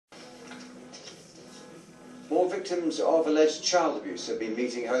More victims of alleged child abuse have been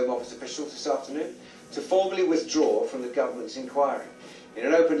meeting Home Office officials this afternoon to formally withdraw from the government's inquiry. In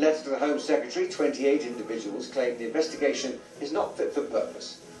an open letter to the Home Secretary, 28 individuals claim the investigation is not fit for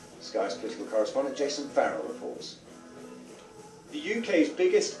purpose. Sky's political correspondent Jason Farrell reports. The UK's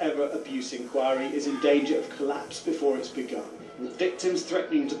biggest ever abuse inquiry is in danger of collapse before it's begun, with victims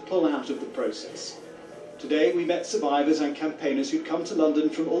threatening to pull out of the process. Today we met survivors and campaigners who'd come to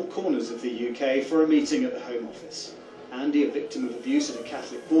London from all corners of the UK for a meeting at the Home Office. Andy, a victim of abuse at a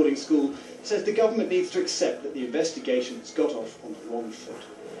Catholic boarding school, says the government needs to accept that the investigation has got off on the wrong foot.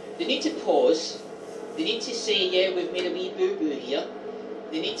 They need to pause. They need to say, yeah, we've made a wee boo-boo here.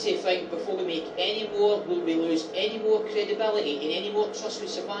 They need to think, before we make any more, will we lose any more credibility and any more trust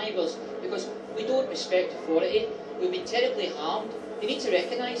with survivors? Because we don't respect authority. We've been terribly harmed. They need to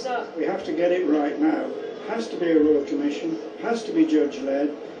recognise that. We have to get it right now. It has to be a Royal Commission, has to be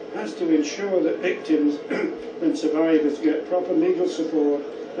judge-led, has to ensure that victims and survivors get proper legal support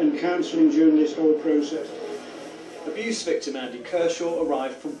and counselling during this whole process. Abuse victim Andy Kershaw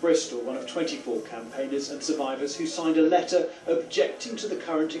arrived from Bristol, one of 24 campaigners and survivors who signed a letter objecting to the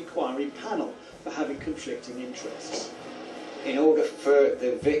current inquiry panel for having conflicting interests. In order for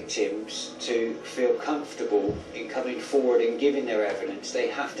the victims to feel comfortable in coming forward and giving their evidence, they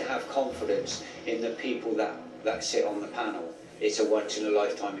have to have confidence in the people that sit on the panel. It's a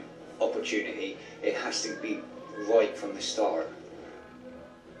once-in-a-lifetime opportunity. It has to be right from the start.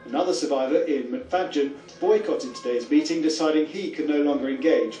 Another survivor, Ian McFadgen, boycotted today's meeting, deciding he could no longer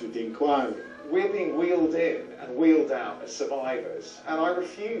engage with the inquiry. We're being wheeled in and wheeled out as survivors, and I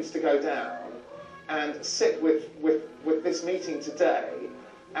refuse to go down and sit with this meeting today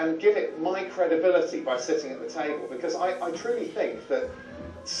and give it my credibility by sitting at the table, because I truly think that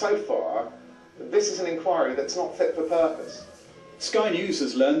so far this is an inquiry that's not fit for purpose. Sky News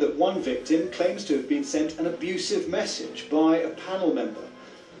has learned that one victim claims to have been sent an abusive message by a panel member.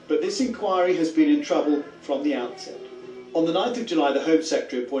 But this inquiry has been in trouble from the outset. On the 9th of July, the Home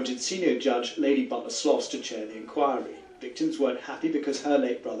Secretary appointed Senior Judge Lady Butler-Sloss to chair the inquiry. Victims weren't happy because her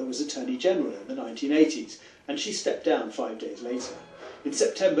late brother was Attorney General in the 1980s, and she stepped down 5 days later. In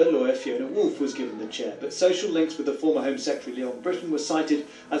September, lawyer Fiona Woolf was given the chair, but social links with the former Home Secretary Leon Brittan were cited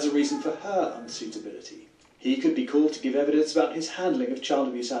as a reason for her unsuitability. He could be called to give evidence about his handling of child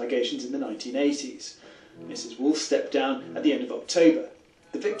abuse allegations in the 1980s. Mrs. Woolf stepped down at the end of October.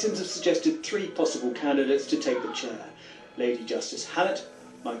 The victims have suggested 3 possible candidates to take the chair: Lady Justice Hallett,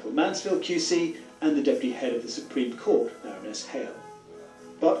 Michael Mansfield QC, and the Deputy Head of the Supreme Court, Baroness Hale.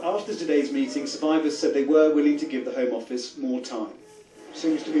 But after today's meeting, survivors said they were willing to give the Home Office more time.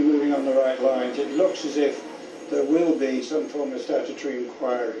 Seems to be moving on the right lines. It looks as if there will be some form of statutory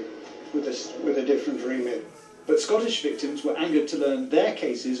inquiry with a different remit. But Scottish victims were angered to learn their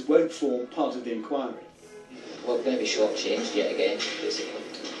cases won't form part of the inquiry. We're going to be shortchanged yet again, basically.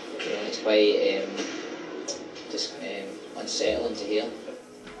 It's quite unsettling to hear.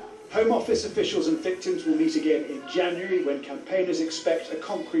 Home Office officials and victims will meet again in January, when campaigners expect a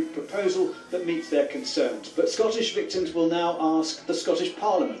concrete proposal that meets their concerns. But Scottish victims will now ask the Scottish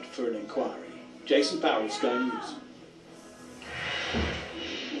Parliament for an inquiry. Jason Farrell, Sky News.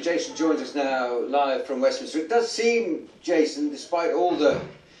 Jason joins us now live from Westminster. It does seem, Jason, despite all the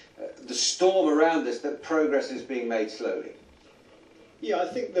storm around us, that progress is being made slowly. Yeah, I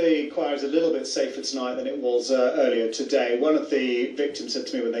think the inquiry is a little bit safer tonight than it was earlier today. One of the victims said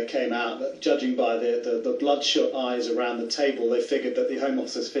to me when they came out that, judging by the bloodshot eyes around the table, they figured that the Home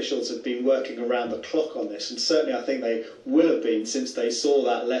Office officials had been working around the clock on this. And certainly I think they will have been, since they saw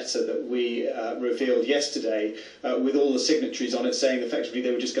that letter that we revealed yesterday with all the signatories on it saying effectively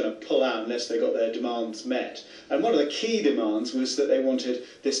they were just going to pull out unless they got their demands met. And one of the key demands was that they wanted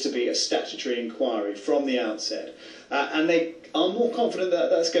this to be a statutory inquiry from the outset. And they are more confident that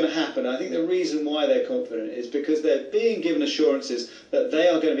that's going to happen. I think the reason why they're confident is because they're being given assurances that they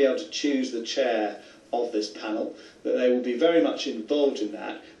are going to be able to choose the chair of this panel, that they will be very much involved in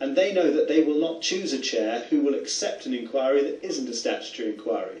that, and they know that they will not choose a chair who will accept an inquiry that isn't a statutory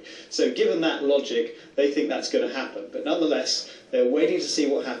inquiry. So given that logic, they think that's going to happen. But nonetheless, they're waiting to see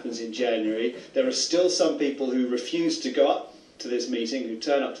what happens in January. There are still some people who refuse to go up to this meeting, who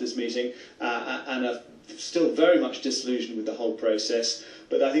turn up to this meeting, and are still very much disillusioned with the whole process.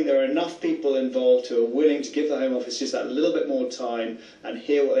 But I think there are enough people involved who are willing to give the Home Office just that little bit more time and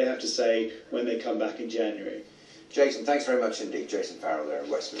hear what they have to say when they come back in January. Jason, thanks very much indeed. Jason Farrell there in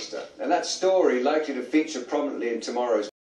Westminster. And that story likely to feature prominently in tomorrow's